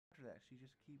She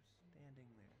just keeps standing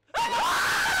there.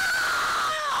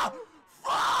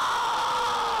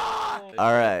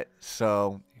 All right,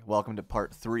 so welcome to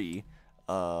part 3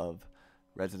 of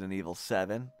Resident Evil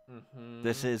 7.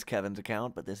 This is Kevin's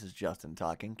account, but this is Justin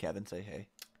talking. Kevin, say hey.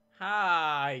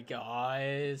 Hi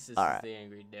guys, this All is right. the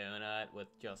Angry Donut with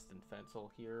Justin Fensel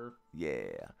here.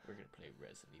 Yeah. We're gonna play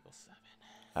Resident Evil 7.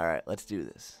 All right, let's do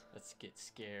this. Let's get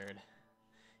scared.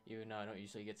 Even though I don't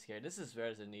usually get scared. This is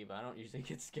Resident Evil. I don't usually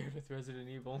get scared with Resident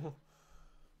Evil.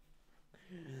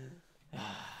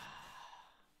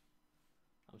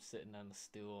 I'm sitting on the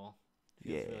stool.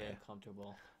 Feels really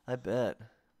uncomfortable. I bet.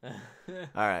 All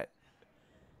right.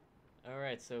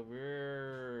 Alright, so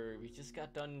we just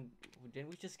got done. Didn't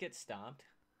we just get stomped?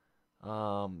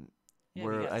 I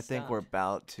think we're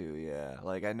about to, yeah.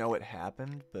 Like, I know it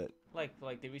happened, but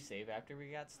Like, did we save after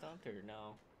we got stumped or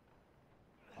no?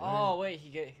 Oh wait,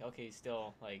 he's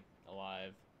still like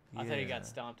alive. I thought he got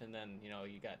stomped and then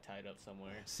you got tied up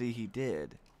somewhere. See, he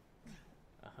did.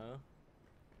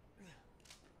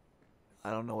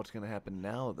 I don't know what's gonna happen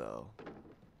now, though.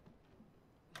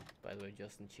 By the way,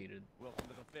 Justin cheated.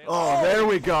 Oh, there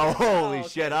we go. Holy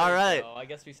shit! All right. I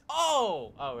guess we.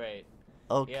 Oh, right.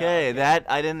 Okay, that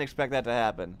I didn't expect that to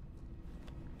happen.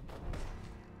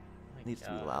 My Needs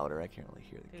to be God. louder. I can't really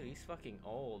hear the Dude, game. he's fucking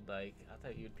old. Like, I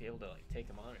thought you'd be able to like take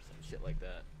him on or some shit like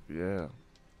that. Yeah.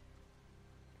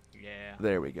 Yeah.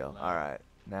 There we go. All right,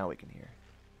 now we can hear.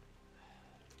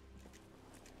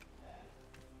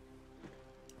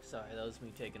 Sorry, that was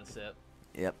me taking a sip.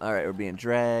 Yep. All right, we're being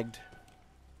dragged.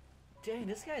 Dang,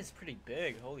 this guy's pretty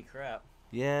big. Holy crap.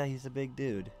 Yeah, he's a big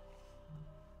dude.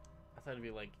 I thought it'd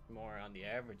be like more on the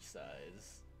average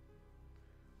size.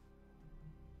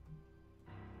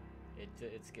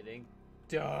 It's getting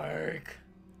dark.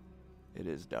 It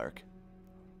is dark.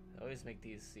 I always make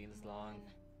these scenes long.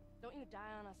 Don't you die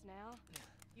on us now.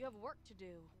 You have work to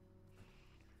do.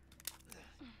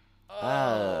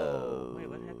 Oh. Wait,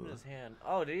 what happened to his hand?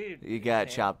 Oh, did he? You got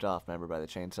chopped off, remember, by the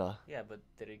chainsaw? Yeah, but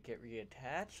did it get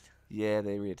reattached? Yeah,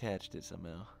 they reattached it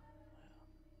somehow.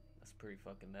 That's pretty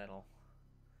fucking metal.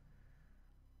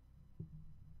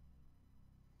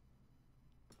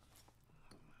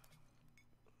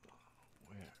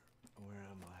 Where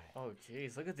am I? Oh,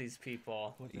 jeez, look at these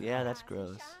people. Yeah, that's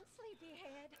gross.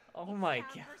 Oh my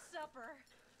God.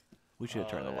 We should have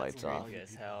turned the lights off. Creepy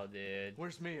as hell, dude.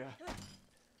 Where's Mia?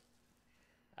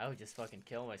 I would just fucking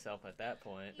kill myself at that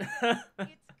point. It's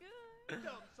good.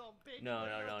 No,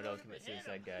 don't commit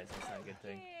suicide, guys. That's not a good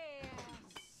thing.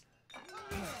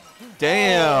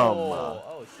 Damn!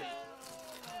 Oh, shit.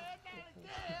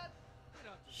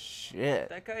 Shit.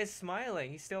 That guy's smiling.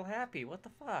 He's still happy. What the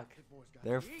fuck?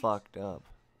 They're fucked up.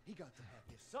 He got to have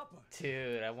his supper.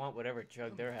 Dude, I want whatever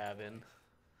drug they're having.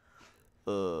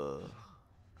 Ugh.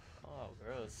 Oh,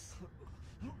 gross.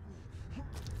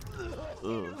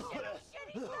 Ugh.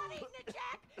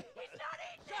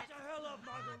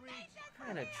 What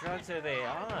kind of drugs are they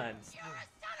on?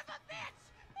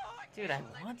 Dude, I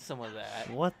want some of that.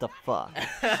 What the fuck?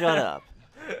 Shut up.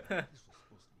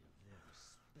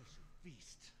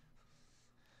 Feast.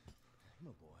 I'm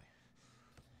a boy.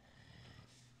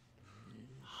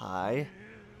 Hi.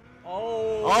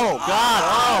 Oh. Oh, God.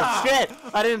 Oh, shit.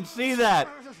 I didn't see that.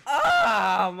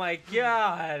 Oh, my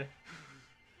God.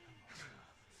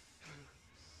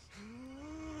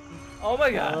 Oh,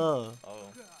 my God. Ugh. Oh.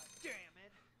 Damn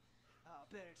it! I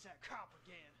bet it's that cop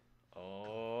again.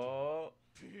 Oh.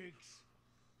 Pigs.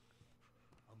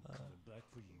 I'm coming back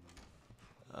for you.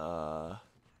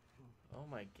 Oh,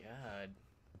 my God.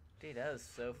 Dude, that was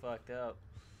so fucked up.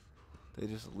 They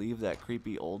just leave that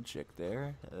creepy old chick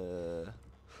there.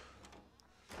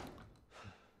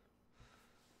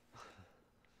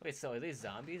 Wait, so are these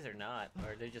zombies or not?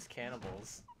 Or are they just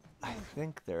cannibals? I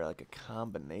think they're like a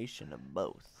combination of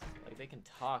both. Like, they can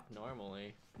talk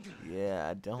normally. Yeah,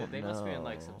 I don't know. They must be on,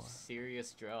 like, some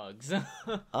serious drugs.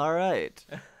 All right.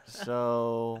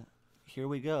 So, here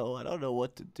we go. I don't know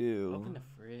what to do. Open the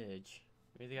fridge.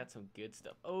 Maybe they got some good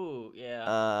stuff. Oh,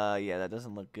 yeah. Yeah, that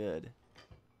doesn't look good.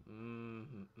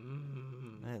 Man,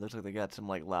 it looks like they got some,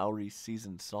 like, Lowry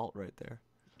seasoned salt right there.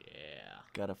 Yeah.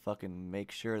 Gotta fucking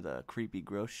make sure the creepy,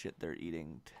 gross shit they're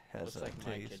eating has Looks a like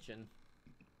my taste. kitchen.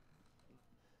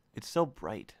 It's so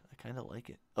bright. I kind of like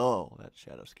it. Oh, that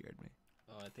shadow scared me.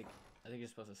 Oh, I think you're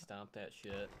supposed to stomp that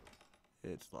shit.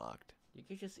 It's locked. You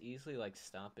could just easily, like,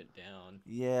 stomp it down.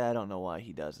 Yeah, I don't know why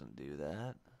he doesn't do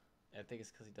that. I think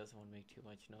it's because he doesn't want to make too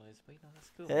much noise. But, that's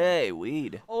cool. Hey,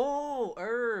 weed. Oh,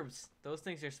 herbs! Those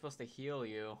things are supposed to heal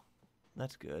you,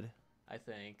 That's good. I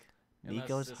think. Unless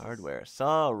Nico's this is- Hardware.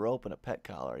 Saw a rope and a pet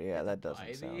collar. Yeah, that Buy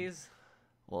doesn't sound... these?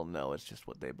 Well, no, it's just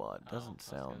what they bought. Oh, Doesn't I was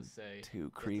sound gonna say, too you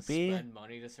have to creepy. spend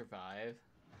money to survive.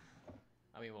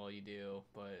 I mean, well, you do,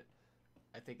 but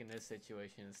I think in this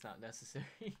situation, it's not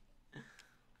necessary.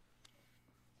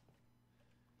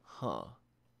 Huh.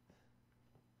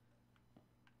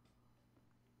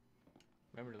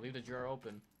 Remember to leave the drawer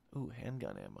open Ooh,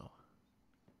 handgun ammo.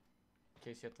 in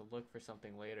case you have to look for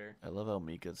something later. I love how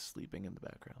Mika's sleeping in the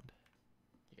background.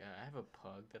 Yeah, I have a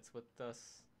pug that's with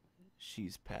us.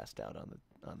 She's passed out on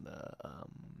the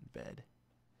bed.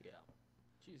 Yeah,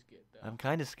 she's good though. I'm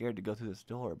kind of scared to go through this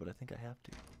door, but I think I have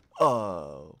to.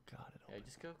 Oh, got it. Yeah,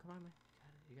 just go. Come on, man.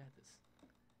 You got this.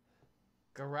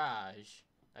 Garage.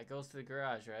 That goes to the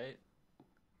garage, right?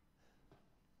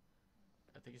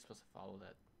 I think you're supposed to follow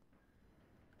that.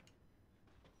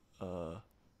 Oh,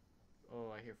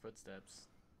 I hear footsteps.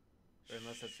 Or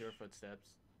unless that's your footsteps.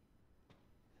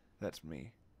 That's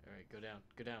me. All right, go down.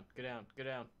 Go down. Go down. Go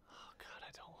down. Oh God,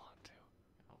 I don't want to.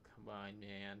 Oh, come on,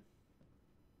 man.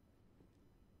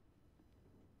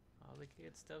 All the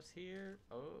good stuff's here.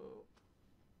 Oh.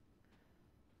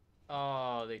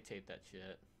 Oh, they taped that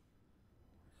shit.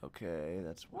 Okay,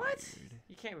 that's What? weird.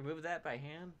 You can't remove that by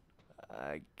hand?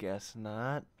 I guess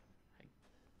not.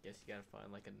 Guess you gotta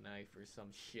find like a knife or some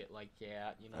shit like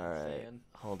that. You know All what I'm right, saying?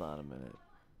 hold on a minute.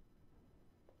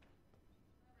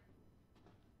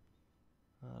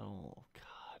 Oh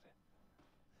God.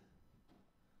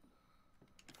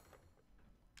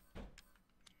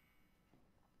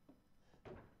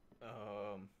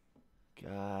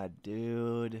 God,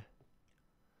 dude.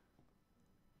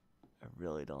 I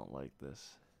really don't like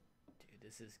this. Dude,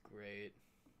 this is great.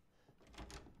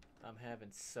 I'm having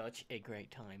such a great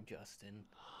time, Justin.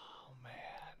 Oh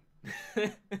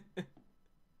man.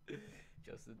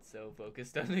 Justin's so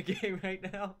focused on the game right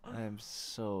now. I am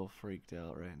so freaked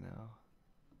out right now.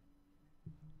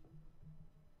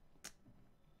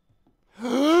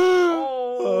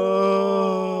 Oh,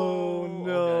 Oh, God,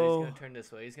 no. he's gonna turn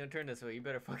this way. He's gonna turn this way. You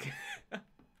better fucking.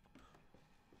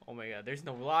 Oh my God, there's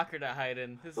no locker to hide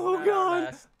in. This is Oh, not God.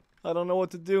 Outlast. I don't know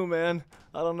what to do, man.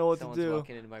 I don't know what Someone's to do.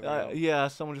 walking into my room. Yeah,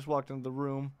 someone just walked into the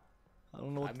room. I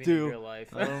don't know what I to mean, in do. real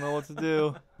life. I don't know what to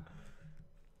do.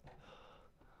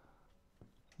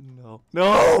 No.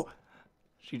 No!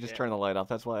 She just Yeah. turned the light off.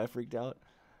 That's why I freaked out.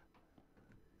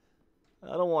 I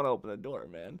don't want to open the door,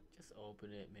 man. Just open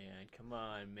it, man. Come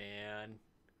on, man.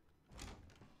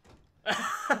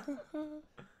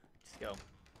 Just go.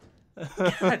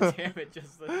 God damn it,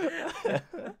 Justin.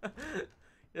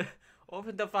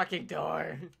 Open the fucking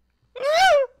door.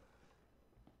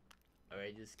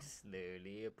 Alright, just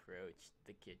slowly approach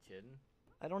the kitchen.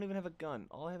 I don't even have a gun.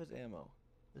 All I have is ammo.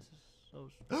 This is so.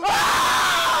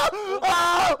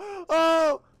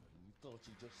 Oh!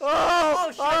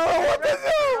 Oh, shit!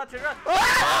 What to do? Run.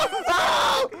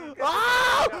 Oh!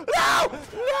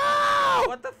 No!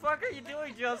 What the fuck are you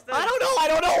doing, Justin? I don't know. I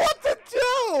don't know what to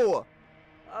do.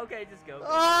 Okay, just go. Go,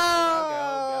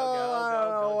 I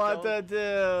don't know what to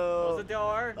Close the do.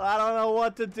 door. I don't know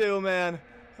what to do, man.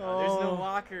 There's no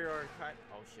locker or.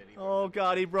 Oh shit. He Oh broke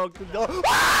God, he broke the door.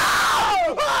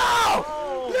 Oh!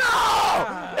 Oh,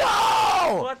 God. No!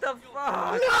 No! What the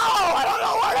fuck? No! I don't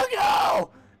know where to go.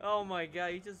 Oh my God,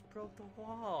 you just broke the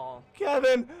wall.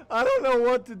 Kevin, I don't know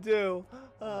what to do. God,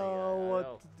 Oh, I what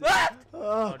know. to do? Left!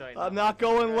 Oh, no, I'm no, not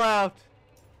going right. left.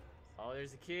 Oh,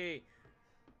 there's a key.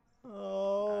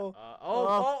 Oh.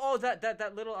 Oh,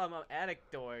 that little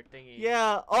attic door thingy.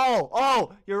 Yeah.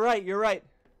 Oh, you're right. You're right.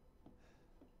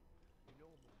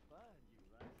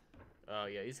 Oh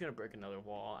yeah, he's gonna break another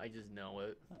wall. I just know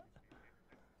it.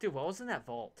 Dude, what was in that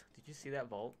vault? Did you see that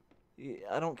vault? Yeah,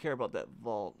 I don't care about that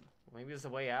vault. Maybe there's a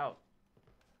way out.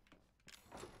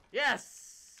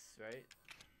 Yes! Right?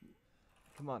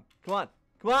 Come on. Come on.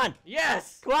 Come on.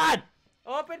 Yes! Come on.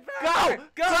 Open Go! fire!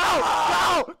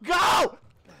 Go! Go!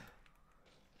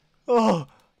 Oh. Oh,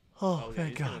 Oh, yeah, thank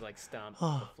he's God. gonna like stomp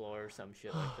Oh. the floor or some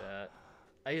shit like that.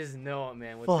 I just know it,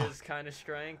 man. With Fuck. his kind of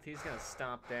strength, he's gonna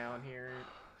stomp down here.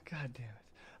 God damn it.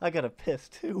 I got a piss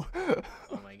too.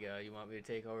 Oh my God, you want me to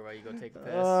take over while you go take a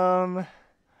piss?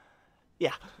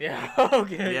 Yeah. Yeah,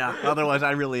 okay. Yeah. Otherwise,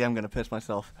 I really am gonna piss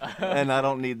myself, and I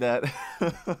don't need that.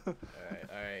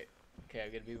 Alright. Okay,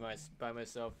 I'm gonna be by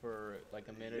myself for like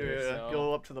a minute or so.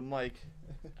 Go up to the mic.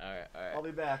 Alright. I'll be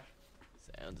back.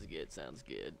 Sounds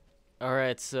good.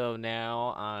 Alright, so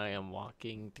now I am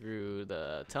walking through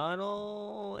the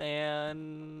tunnel,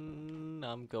 and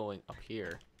I'm going up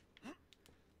here.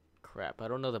 Crap, I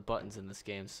don't know the buttons in this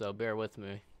game, so bear with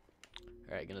me.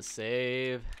 Alright, gonna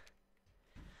save.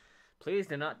 Please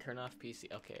do not turn off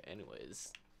PC. Okay,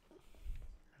 anyways.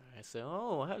 Alright, so,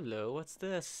 oh, hello, what's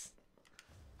this?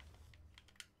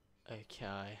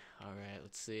 Okay. All right.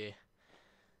 Let's see.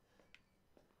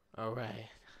 All right.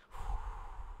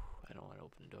 I don't want to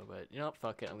open the door, but you know what?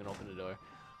 Fuck it. I'm gonna open the door.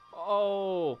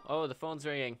 Oh, oh, the phone's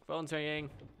ringing. Phone's ringing.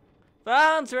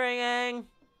 Phone's ringing.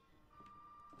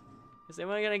 Is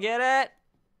anyone gonna get it?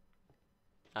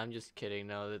 I'm just kidding.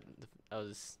 No,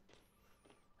 I'm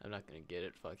not gonna get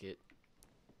it. Fuck it.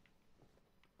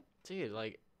 Dude,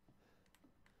 like,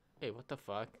 hey, what the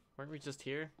fuck? Weren't we just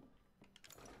here?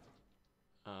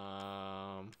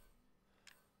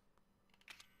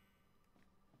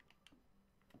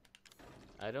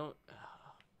 I don't.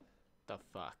 The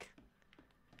fuck.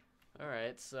 All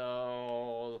right,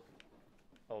 so.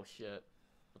 Oh shit.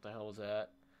 What the hell was that?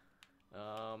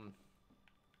 God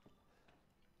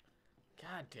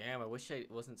damn, I wish it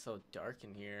wasn't so dark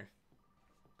in here.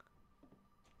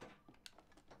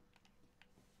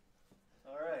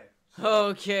 Alright.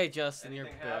 Okay, Justin, you're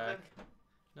Anything back. happened?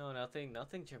 No, nothing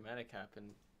dramatic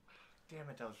happened. Damn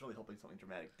it, I was really hoping something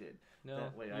dramatic did. No,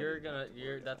 That way I you're didn't gonna, have to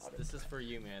worry about it. this is for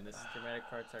you, man. This dramatic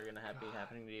parts are gonna be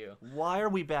happening to you. Why are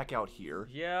we back out here?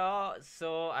 Yeah,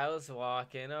 so I was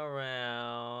walking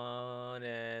around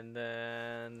and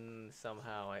then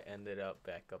somehow I ended up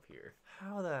back up here.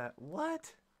 How that?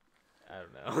 What? I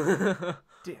don't know.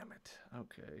 Damn it.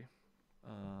 Okay.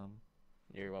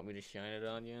 You want me to shine it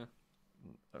on you?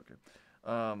 Okay.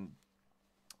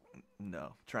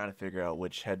 No. Trying to figure out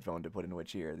which headphone to put in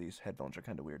which ear. These headphones are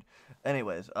kind of weird.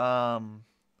 Anyways, so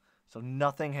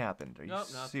nothing happened. Are you Nope,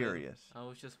 nothing. serious? I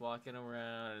was just walking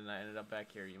around and I ended up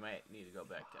back here. You might need to go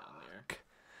back down there.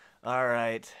 All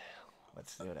right.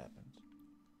 Let's see what happens.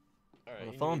 All right.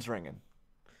 Well, the phone's ringing.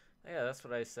 Yeah, that's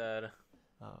what I said.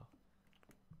 Oh.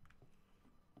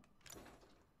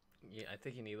 Yeah, I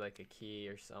think you need like a key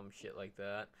or some shit like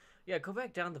that. Yeah, go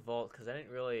back down the vault because I didn't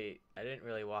really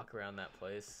walk around that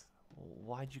place.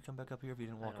 Why'd you come back up here if you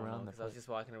didn't walk around? Because I was just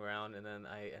walking around and then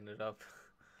I ended up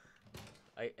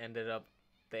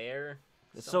there.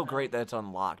 It's somehow. so great that it's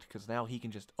unlocked because now he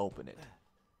can just open it.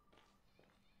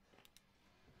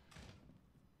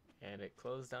 And it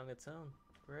closed on its own.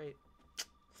 Great.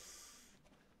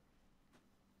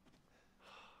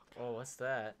 Oh, what's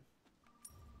that?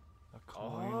 A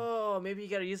coin. Oh, maybe you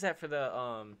gotta use that for the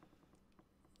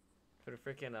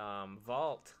freaking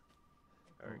vault.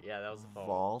 Or yeah, that was the vault.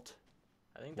 Vault?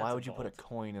 I think that's Why a would you put a vault.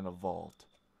 coin in a vault?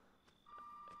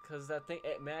 Cause that thing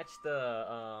it matched the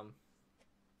I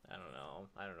don't know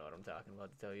what I'm talking about,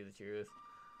 to tell you the truth.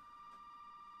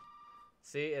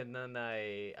 See, and then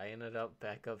I ended up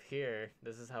back up here.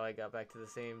 This is how I got back to the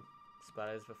same spot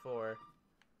as before.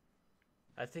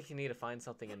 I think you need to find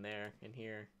something in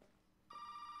here.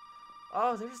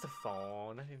 Oh, there's the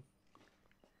phone.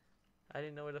 I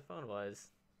didn't know where the phone was.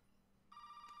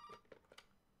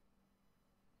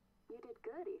 You did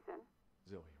good, Ethan.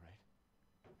 Zoe, right?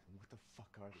 What the fuck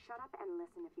are these? Shut up and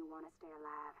listen if you want to stay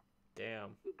alive.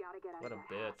 Damn, You gotta get out what of a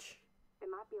that house. bitch. There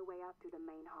might be a way out through the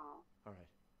main hall. All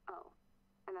right. Oh,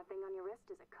 and that thing on your wrist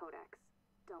is a codex.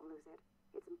 Don't lose it.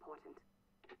 It's important.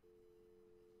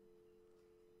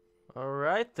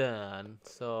 Alright then.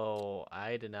 So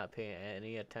I did not pay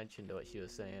any attention to what she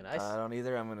was saying. I don't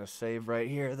either. I'm gonna save right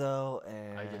here though,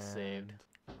 and I just saved.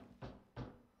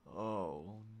 Oh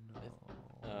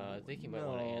no. I think you might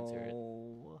want to answer it.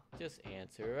 No. Just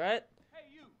answer it. Hey,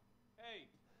 you! Hey!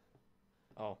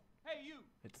 Oh. Hey, you!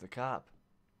 It's the cop.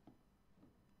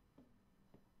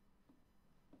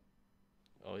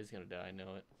 Oh, he's gonna die. I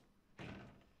know it.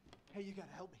 Hey, you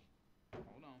gotta help me.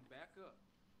 Hold on, back up.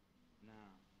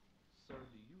 Now, sir,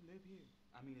 do you live here?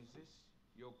 I mean, is this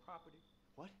your property?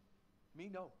 What? Me?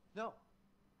 No. No.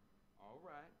 All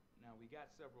right. Now, we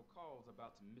got several calls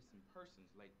about some missing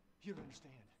persons lately. You don't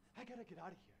understand. I gotta get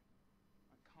out of here.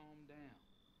 Now, calm down.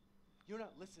 You're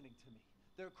not listening to me.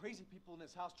 There are crazy people in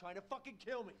this house trying to fucking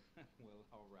kill me. Well,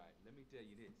 all right. Let me tell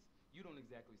you this. You don't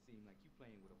exactly seem like you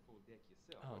playing with a full deck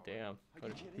yourself. Oh, all right? damn. Are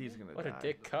you kidding He's me? gonna What a die.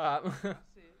 dick cop. I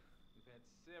said we've had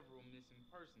several missing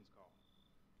persons calls.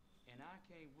 And I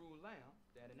can't rule out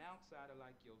that an outsider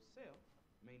like yourself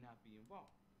may not be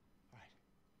involved. All right.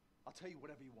 I'll tell you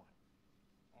whatever you want.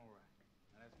 All right.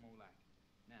 Now, that's more like it.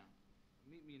 Now,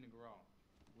 meet me in the garage.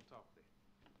 We'll talk there.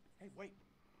 Hey, wait.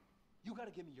 You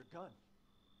gotta give me your gun.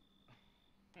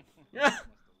 You must have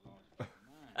lost your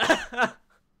mind.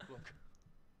 Look,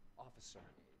 officer.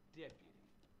 Deputy.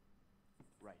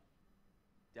 Right.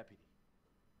 Deputy.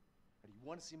 Now, do you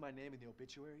want to see my name in the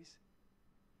obituaries?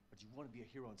 Or do you want to be a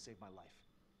hero and save my life?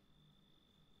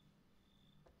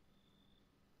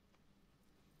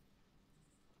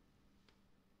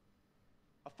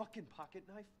 A fucking pocket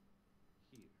knife?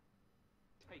 Here.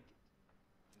 Take it.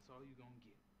 That's all you're gonna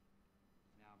get.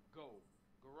 Now go.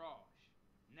 Garage.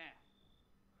 Now.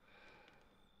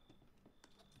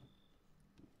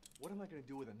 What am I gonna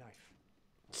do with a knife?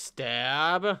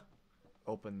 Stab.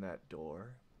 Open that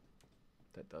door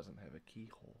that doesn't have a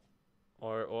keyhole.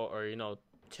 Or you know,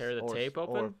 tear the Or- tape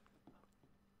open.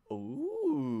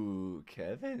 Ooh,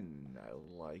 Kevin, I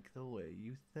like the way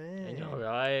you think. I know,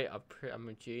 right? I'm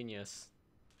a genius.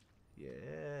 Yeah.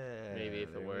 Maybe if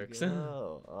it there we works.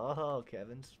 go. Oh,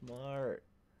 Kevin's smart.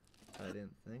 I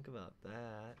didn't think about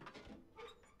that.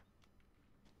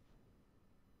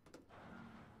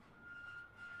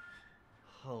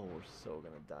 Oh, we're so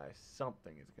gonna die.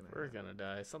 Something is gonna We're happen. gonna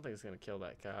die. Something's gonna kill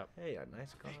that cop. Hey, a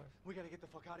nice car. Hey, we gotta get the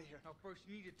fuck out of here. Now, first,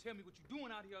 you need to tell me what you're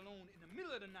doing out here alone in the middle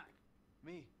of the night.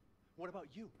 Me? What about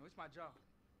you? No, it's my job.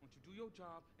 Won't you do your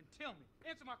job and tell me?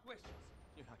 Answer my questions.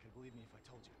 You're not gonna believe me if I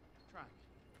told you. Try me.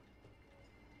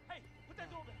 Hey, put that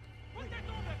door back. Put that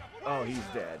door back up. Put Oh, it he's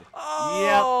dead.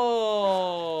 Oh.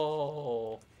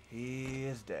 He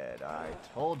is dead. I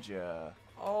told ya.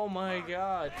 Oh my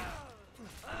god.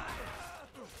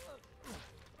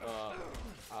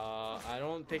 I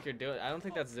don't think you're doing. I don't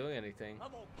think that's doing anything.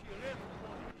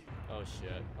 Oh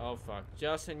shit. Oh fuck.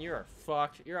 Justin, you're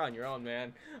fucked. You're on your own,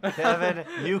 man. Kevin,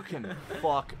 you can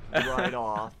fuck right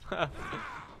off.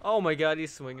 Oh my god,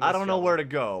 he's swinging. I his don't know shovel. where to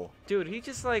go. Dude, he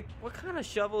just like, what kind of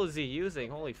shovel is he using?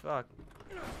 Holy fuck.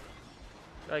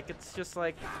 Like, it's just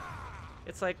like,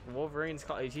 it's like Wolverine's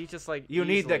call. He just like. You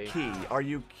need the easily- key. Are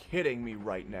you kidding me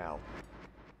right now?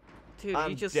 Dude, he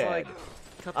I'm just dead. like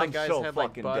cut that I'm guy's so head like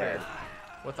fucking butter dead.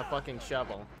 with a fucking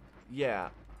shovel. Yeah.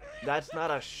 That's not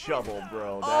a shovel,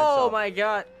 bro. That's Oh a, my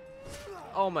god.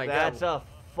 Oh my That's god.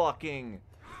 a fucking.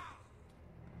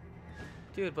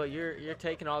 Dude, but you're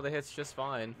taking all the hits just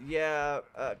fine. Yeah,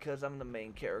 cause I'm the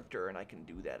main character and I can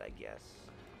do that, I guess.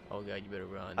 Oh god, you better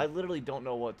run. I literally don't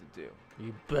know what to do.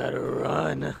 You better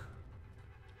run.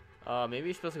 Maybe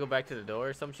you're supposed to go back to the door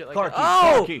or some shit like Car that. key,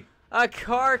 Oh! car key. A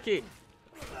car key.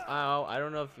 Oh, I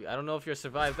don't know if you'll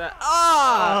survive that.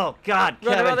 Ah! Oh God,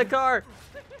 Run Kevin. around the car.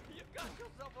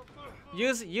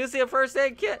 Use the first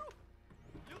aid kit.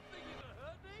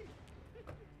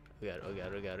 Oh god, oh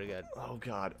god, oh god, oh god. Oh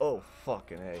God. Oh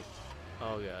fucking A.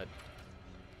 Oh god.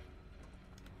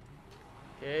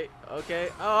 Okay, okay.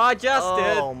 Oh, I just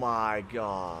Oh did. my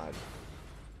God.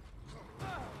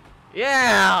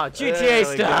 Yeah, GTA There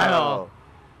we style. go.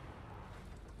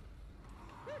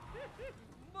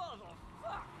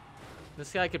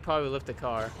 This guy could probably lift a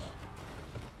car.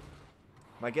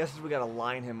 My guess is we gotta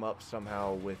line him up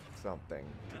somehow with something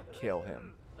to kill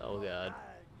him. Oh god.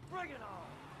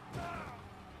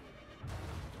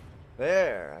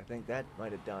 There. I think that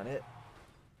might have done it.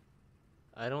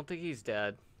 I don't think he's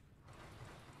dead.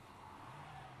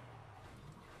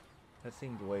 That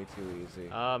seemed way too easy.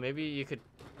 Maybe you could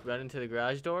run into the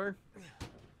garage door.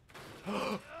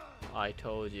 I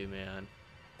told you, man.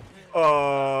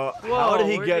 How Whoa, did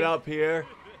he where'd get he- up here?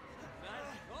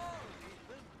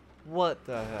 What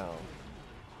the hell?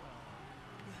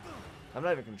 I'm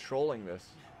not even controlling this.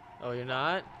 Oh, you're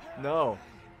not? No.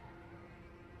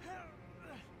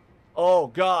 Oh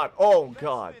God. Oh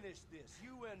God. Finish this,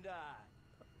 you and I.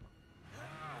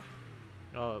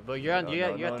 Oh, but you're on. No, You no,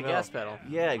 got no, the no. gas pedal.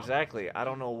 Yeah, exactly. I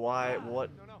don't know why. What?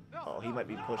 Oh, he might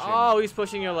be pushing. Oh, he's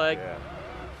pushing your leg. Yeah.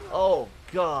 Oh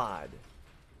God.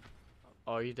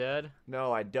 Oh, are you dead?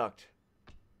 No, I ducked.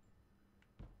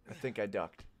 I think I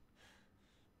ducked.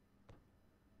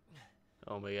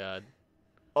 Oh my god.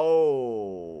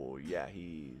 Oh, yeah,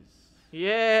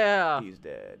 Yeah. he's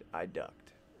dead. I ducked.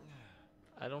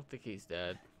 I don't think he's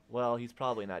dead. Well, he's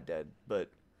probably not dead, but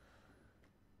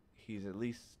he's at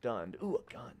least stunned. Ooh,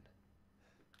 a gun.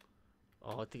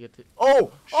 Oh, I have to get to.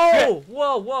 Oh, shit! Oh!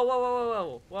 Whoa! Whoa! Whoa! Whoa!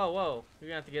 Whoa! Whoa! Whoa! You're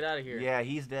gonna have to get out of here. Yeah,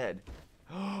 he's dead.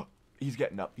 He's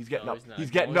getting up. He's getting No, up. he's not. He's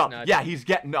getting No, up. he's not. Yeah, he's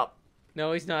getting up.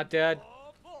 No, he's not dead.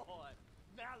 Oh boy,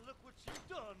 now look what you've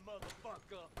done,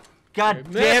 motherfucker. God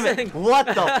You're damn it! missing. What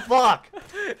the fuck?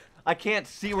 I can't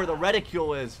see where the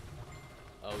reticule is.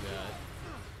 Oh god.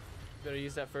 Better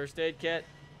use that first aid kit.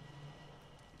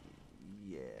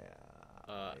 Yeah.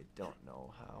 I don't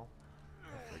know how.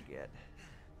 I forget.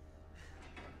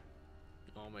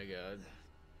 Oh my god.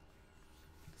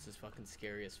 This is fucking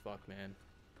scary as fuck, man.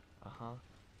 Uh-huh.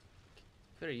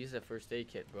 Better use that first aid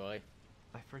kit, bro.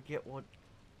 I forget what...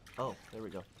 Oh, there we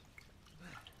go.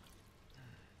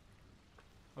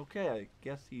 Okay, I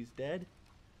guess he's dead.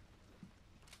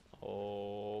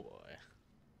 Oh boy.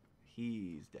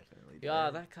 He's definitely dead. Yeah,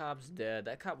 that cop's dead.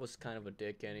 That cop was kind of a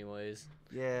dick anyways.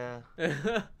 Yeah. Oh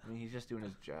I mean, he's just doing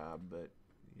his job, but...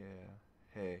 Yeah.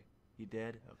 Hey, you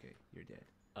dead? Okay, you're dead.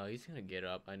 he's gonna get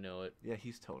up. I know it. Yeah,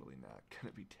 he's totally not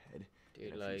gonna be dead. Dude,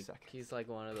 in a few like, seconds. he's like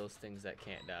one of those things that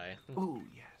can't die. Ooh,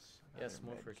 yes. Yes, another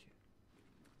more med for... kit.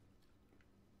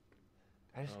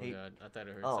 I just Oh hate. god, I thought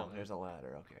I heard Oh, something. there's a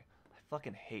ladder. Okay. I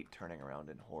fucking hate turning around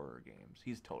in horror games.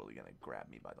 He's totally gonna grab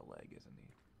me by the leg, isn't he?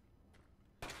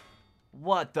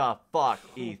 What the fuck,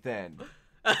 Ethan?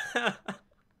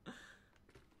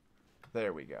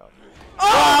 There we go. Oh,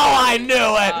 I knew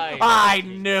it! I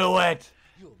knew it!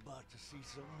 You're about to see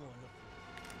some wonderful.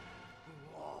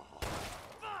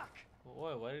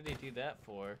 Boy, what did he do that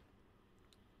for?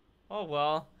 Oh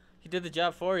well, he did the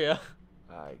job for you.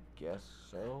 I guess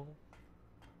so.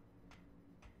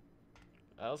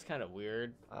 That was kind of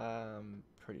weird. I'm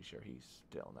pretty sure he's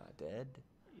still not dead.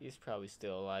 He's probably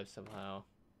still alive somehow.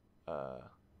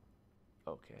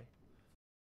 Okay.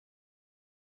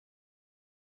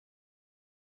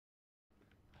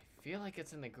 I feel like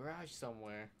it's in the garage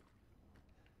somewhere.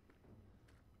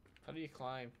 How do you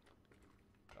climb?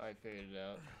 Oh, I figured it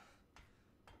out.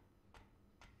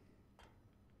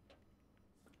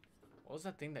 What was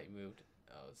that thing that you moved?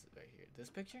 Oh, it's right here. This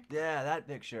picture? Yeah, that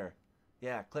picture.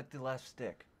 Yeah, click the left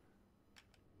stick.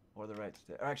 Or the right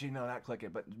stick. Or actually, no, not click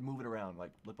it, but move it around.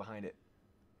 Like, look behind it.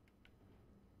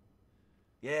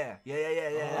 Yeah.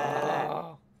 That.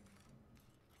 Oh.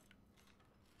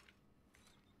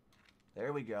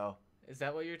 There we go. Is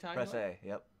that what you're talking Press about? A.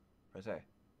 Yep. Press A.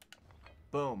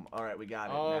 Boom. All right, we got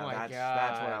it. Oh now, my that's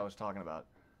what God. I was talking about.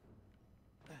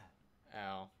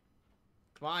 Ow.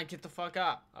 Come on, get the fuck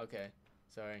up. Okay.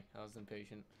 Sorry, I was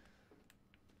impatient.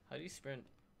 How do you sprint?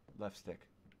 Left stick.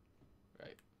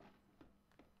 Right.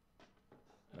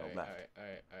 No, Alright, left.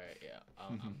 alright, yeah.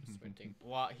 I'm sprinting.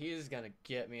 Well, he's gonna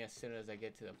get me as soon as I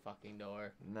get to the fucking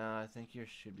door. No, I think yours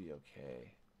should be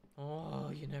okay.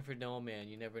 Oh, you never know, man.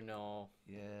 You never know.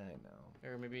 Yeah, I know.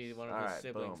 Or maybe one of All his right,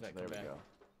 siblings boom. that There come we back. go.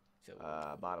 So,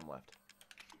 Bottom left.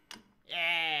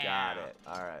 yeah! Got it.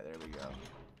 All right, there we go.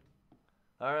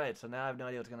 All right, so now I have no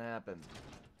idea what's gonna happen.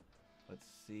 Let's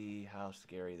see how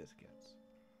scary this gets.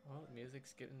 Well,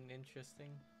 music's getting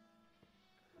interesting.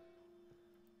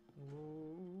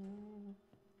 Ooh.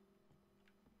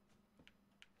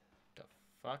 The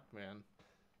fuck, man?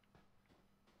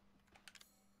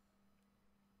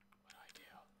 What do I do?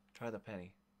 Try the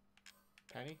penny.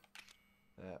 Penny?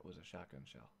 That was a shotgun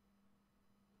shell.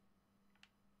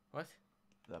 What?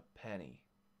 The penny.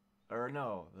 Or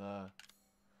no, the...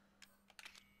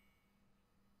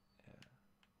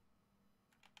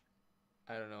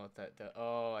 I don't know what that does.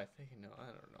 Oh, I think I know. I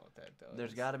don't know what that does.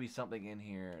 There's got to be something in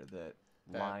here that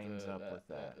lines up with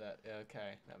that.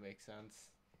 Okay, that makes sense.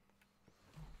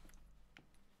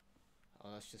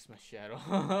 Oh, that's just my shadow.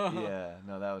 Yeah,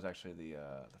 no, that was actually the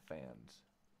fans,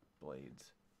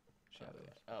 blades, shadows.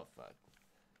 Oh, fuck.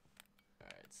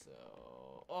 Alright,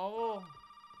 so... Oh!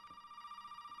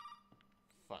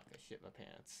 Fuck, I shit my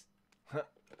pants. Did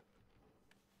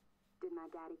my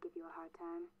daddy give you a hard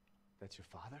time? That's your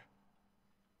father?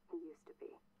 He used to be.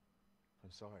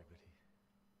 I'm sorry, but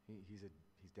he's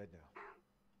dead now.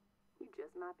 You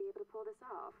just might be able to pull this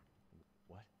off.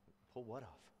 What? Pull what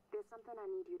off? There's something I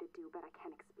need you to do, but I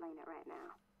can't explain it right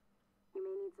now. You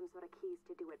may need some sort of keys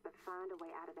to do it, but find a way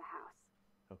out of the house.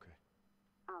 Okay.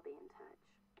 I'll be in touch.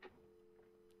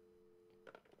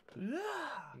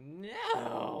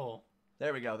 No!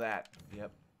 There we go, that.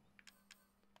 Yep.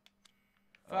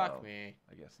 Fuck Oh, me.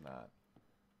 I guess not.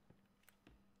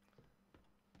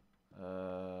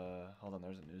 Hold on,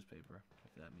 there's a newspaper,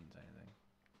 if that means anything.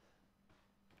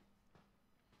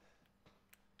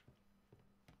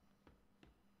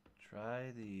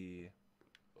 Try the...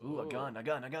 Ooh, a gun.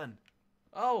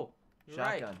 Oh! You're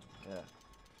Shotgun. right.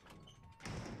 Yeah.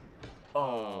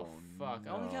 Oh, fuck.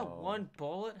 I only got no. one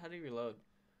bullet? How do you reload?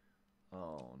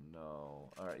 Oh,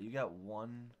 no. Alright, you got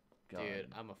one gun. Dude,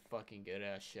 I'm a fucking good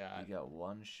ass shot. You got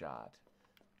one shot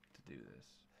to do this.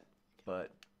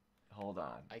 But, hold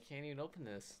on. I can't even open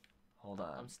this. Hold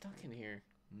on. I'm stuck in here.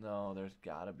 No, there's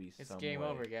gotta be It's some game way.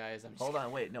 over, guys. I'm Hold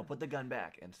on, wait. No, put the gun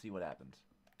back and see what happens.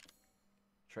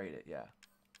 Trade it, yeah.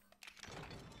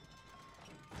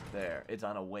 There, it's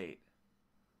on a wait.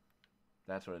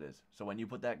 That's what it is. So when you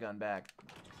put that gun back,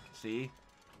 see?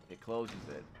 It closes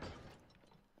it.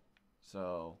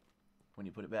 So, when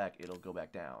you put it back, it'll go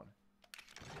back down.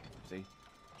 See?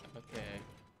 Okay.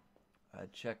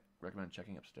 Recommend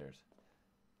checking upstairs.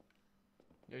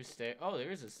 There's stairs. Oh,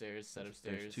 there is a set of stairs.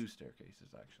 There's two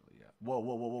staircases, actually, yeah.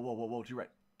 Whoa, to your right.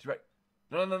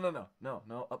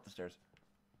 No, up the stairs.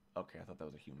 Okay, I thought that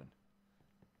was a human.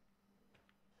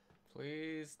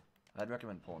 Please. I'd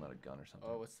recommend pulling out a gun or something.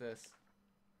 Oh, what's this?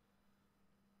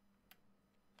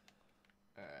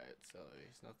 Alright, so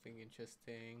there's nothing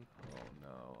interesting. Oh,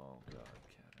 no. Oh, God,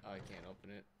 Kevin. Oh, I can't open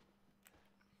it.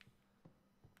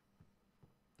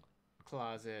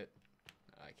 Closet.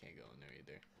 I can't go in there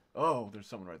either. Oh, there's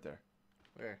someone right there.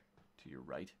 Where? To your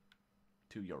right.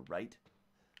 To your right.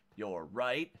 Your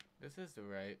right. This is the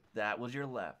right. That was your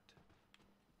left.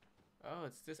 Oh,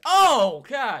 it's this. Oh,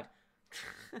 God!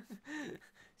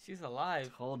 She's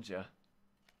alive. Told ya.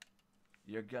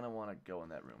 You're gonna want to go in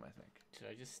that room, I think. Should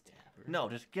I just stab her? No,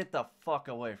 just get the fuck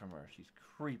away from her. She's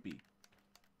creepy.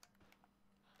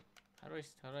 How do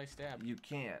I stab? You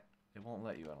can't. It won't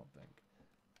let you, I don't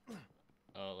think.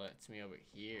 Oh, it lets me over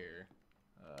here.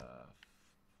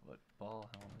 Football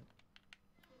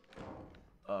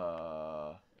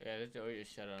helmet. Yeah, this door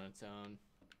just shut on its own.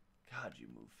 God, you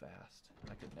move fast.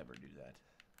 I could never do that.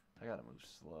 I gotta move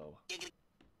slow.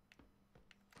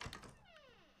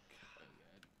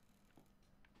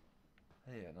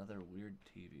 Hey, another weird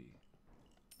TV.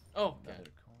 Oh, Another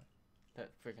God. coin. That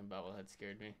freaking bobblehead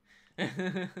scared me.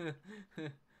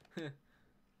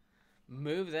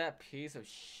 Move that piece of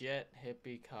shit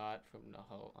hippie caught from the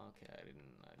hole. Okay, I didn't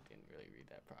really read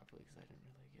that properly because I didn't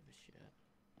really give a shit.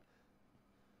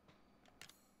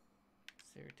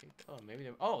 Sarah take. Oh, maybe.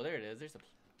 Oh, there it is. There's a.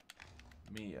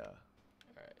 Mia.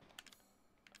 All right.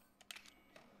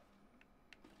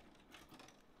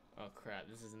 Oh crap!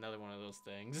 This is another one of those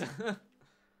things.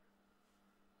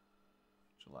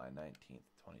 July 19th,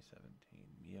 2017.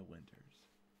 Mia Winters.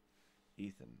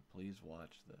 Ethan, please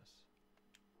watch this.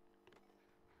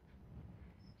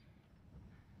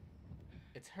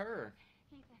 It's her.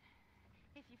 Ethan,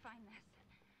 if you find this,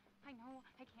 I know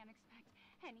I can't expect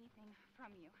anything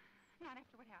from you. Not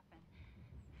after what happened.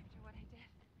 After what I did.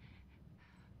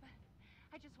 But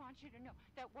I just want you to know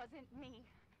that wasn't me.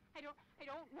 I don't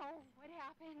know what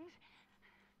happened.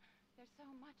 There's so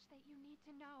much that you need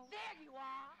to know. There you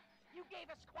are! You gave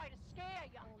us quite a scare,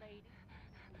 young lady.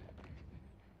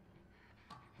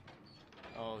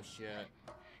 Oh shit.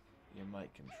 You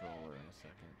might control her in a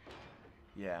second.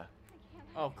 Yeah.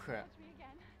 Oh crap.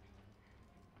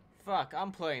 Fuck,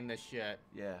 I'm playing this shit.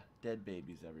 Yeah. Dead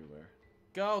babies everywhere.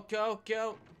 Go, go,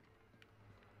 go.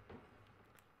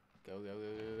 Go, go,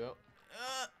 go, go, go.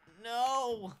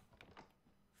 No.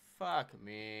 Fuck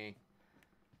me.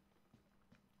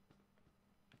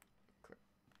 Crap.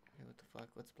 Hey, what the fuck?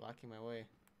 What's blocking my way?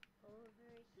 Over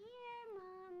here,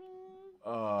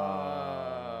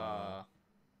 Mommy.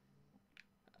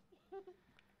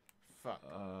 Fuck.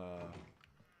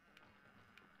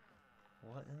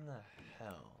 What in the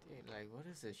hell? Dude, like, what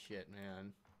is this shit,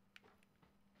 man?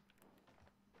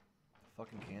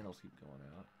 Fucking candles keep going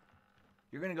out.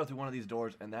 You're gonna go through one of these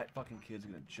doors and that fucking kid's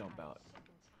gonna jump out.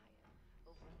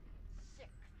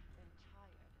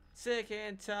 Sick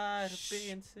and tired. Sick and tired of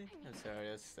being sick. I'm sorry,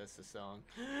 that's the song.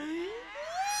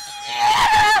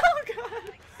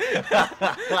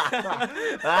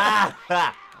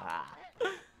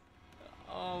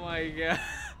 Oh my god.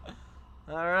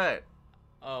 Alright.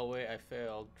 Oh wait, I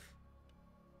failed.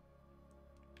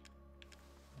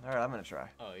 Alright, I'm gonna try.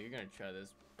 Oh, you're gonna try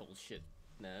this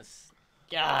bullshitness.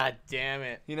 God damn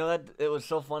it. You know that it was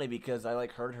so funny because I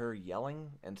like heard her yelling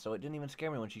and so it didn't even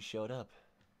scare me when she showed up.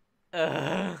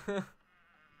 Did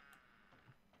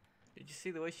you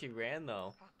see the way she ran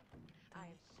though? I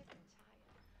am sick and tired.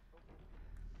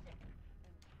 Sick and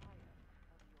tired of your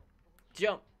bullshit.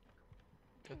 Jump.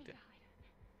 I Took need the to hide.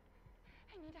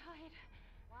 I need to hide.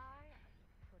 Why are you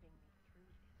putting me through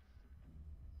this?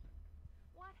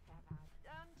 What have I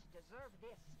done to deserve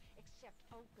this except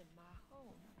open my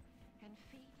home and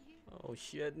feed you? Oh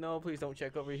shit, no, please don't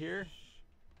check over here.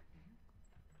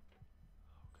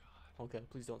 Oh god. Okay,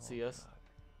 please don't see us. God.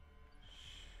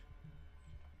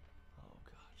 Oh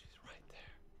god, she's right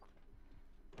there.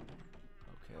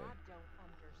 Okay. I don't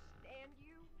understand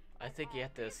you. I think you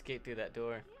have to escape through that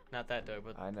door. Not that door,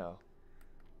 but I know.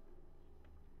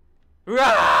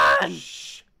 run!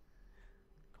 Shh.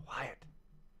 Quiet.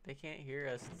 They can't hear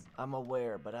us. I'm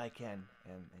aware, but I can,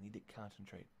 and I need to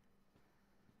concentrate.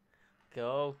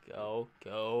 Go, go,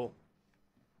 go.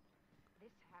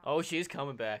 This house Oh, she's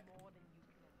coming back. is more than you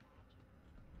can imagine.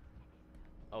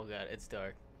 Oh god, it's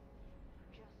dark.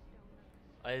 Just don't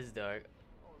understand, It's dark.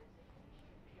 or is it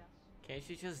you just Can't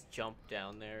she just jump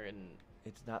down there and...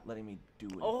 It's not letting me do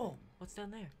anything. Oh, what's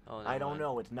down there? Oh, I never don't mind.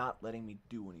 know. It's not letting me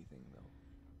do anything, though.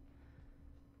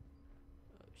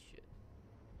 Oh shit.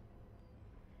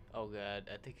 Oh god,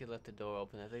 I think you left the door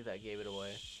open. I think that gave it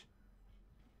away. Shh.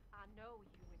 I know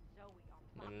you and Zoe are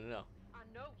No, plotting. no, no. I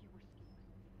know you were scheming.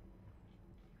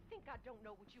 You think I don't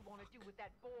know what you want to do with that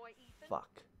boy, Ethan?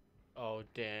 Fuck. Oh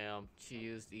damn, she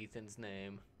used Ethan's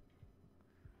name.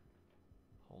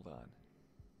 Hold on.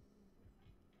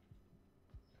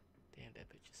 Damn, that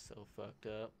bitch is so fucked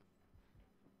up.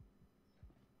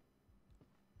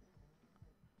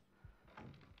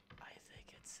 I think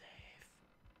it's safe.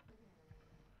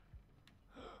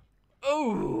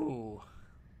 Oh.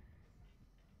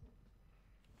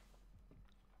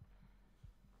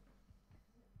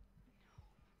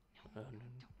 Don't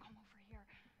come over here.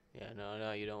 Yeah,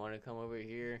 no, you don't want to come over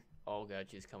here. Oh god,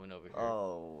 she's coming over here.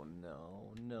 Oh,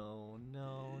 no, no,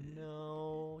 no,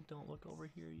 no. Don't look over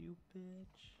here, you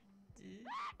bitch.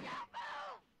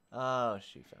 Oh,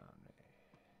 she found me.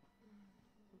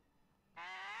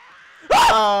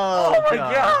 Oh, my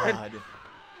God. Get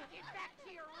back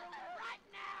to your room right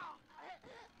now.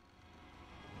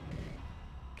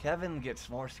 Kevin gets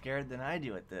more scared than I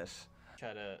do at this.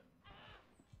 Try to.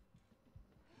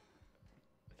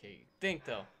 Okay, think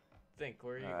though. Think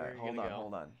where are you, Alright, hold gonna on, go?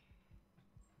 hold on.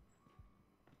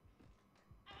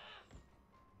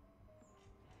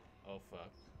 Oh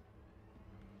fuck.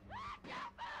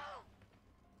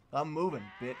 I'm moving,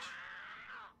 bitch.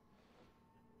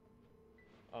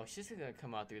 Oh, she's gonna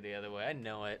come out through the other way. I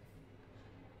know it.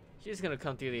 She's gonna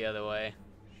come through the other way.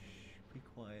 Shh, be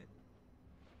quiet.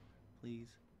 Please.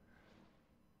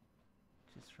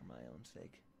 Just for my own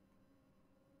sake.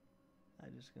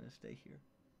 I'm just gonna stay here.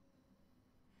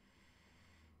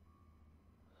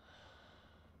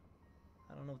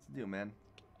 I don't know what to do, man.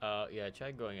 Yeah,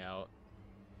 try going out.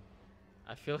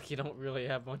 I feel like you don't really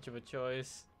have much of a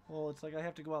choice. Well, it's like I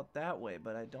have to go out that way,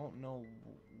 but I don't know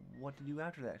what to do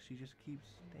after that. She just keeps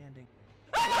standing.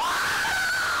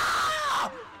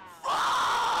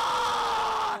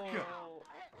 Fuck!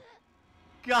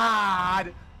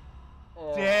 God!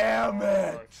 Damn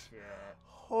it!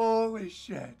 Holy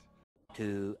shit!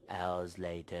 2 hours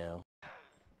later.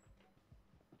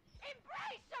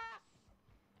 Embrace us.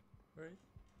 Right.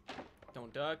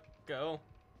 Don't duck. Go.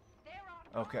 There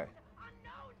are Okay.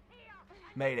 unknowns here.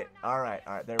 Made it. Alright,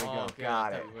 there we go. Oh, good,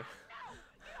 Got I it. thought you were-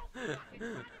 Take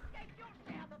your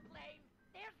share the blame.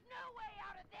 There's no way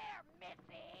out of there,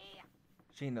 Missy.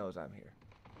 She knows I'm here.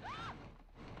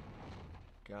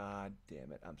 God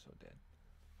damn it, I'm so dead.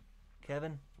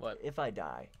 Kevin, What? if I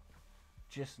die,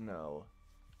 just know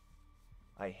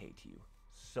I hate you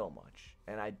so much,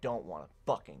 and I don't want to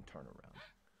fucking turn around.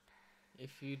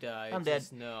 If you die, I'm dead.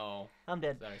 just know I'm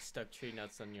dead. that I stuck tree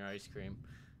nuts on your ice cream.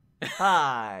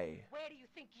 Hi. Where do you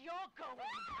think you're going?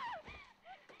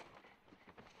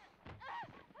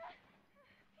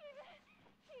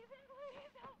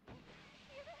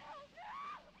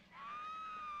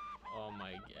 Oh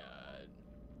my god.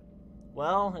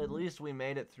 Well, at least we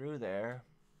made it through there.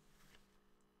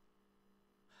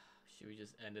 Should we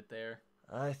just end it there?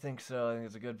 I think so. I think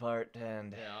it's a good part.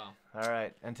 And Yeah. all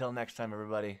right, until next time,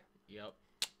 everybody. Yep.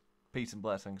 Peace and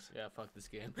blessings. Yeah, fuck this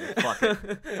game. Fuck it.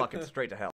 Fuck it straight to hell.